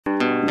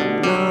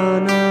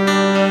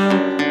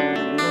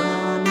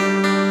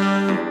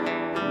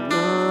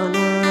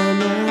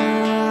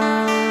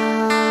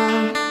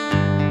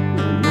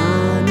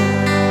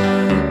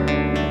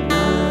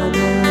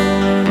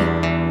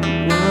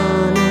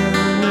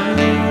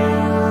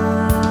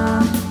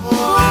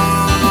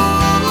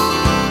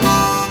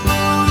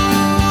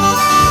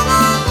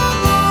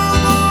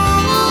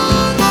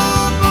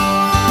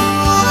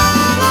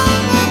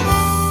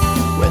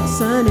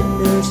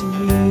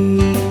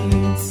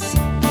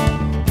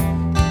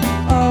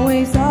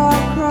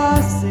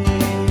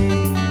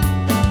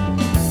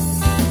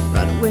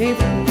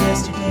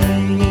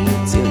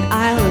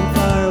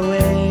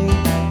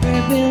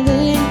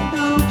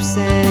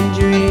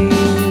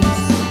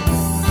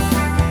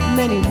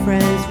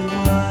friends for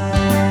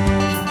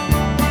life.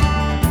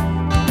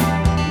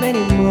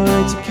 Many more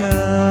to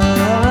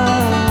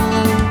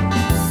come.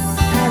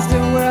 As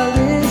the world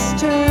is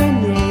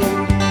turning,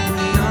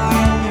 we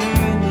are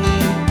learning.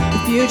 The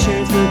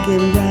future's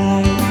looking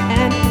bright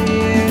and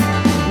clear.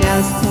 Now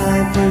it's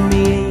time for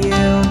me and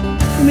you.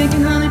 We're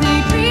making holiday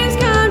dreams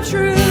come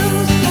true.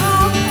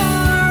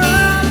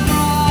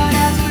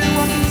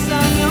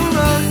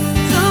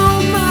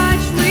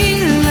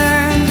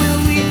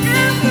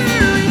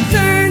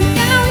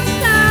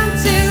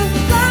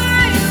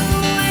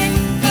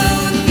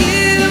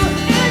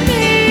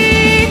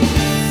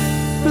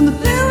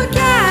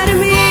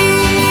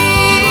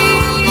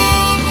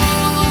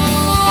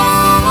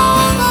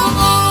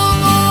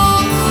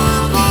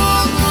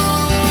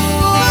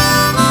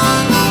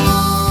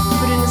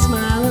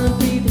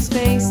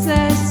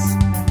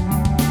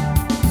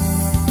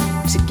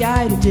 To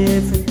guide a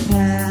different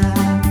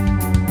path,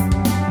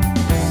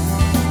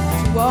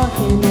 to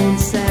walking in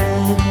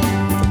sand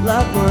with a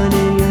loved one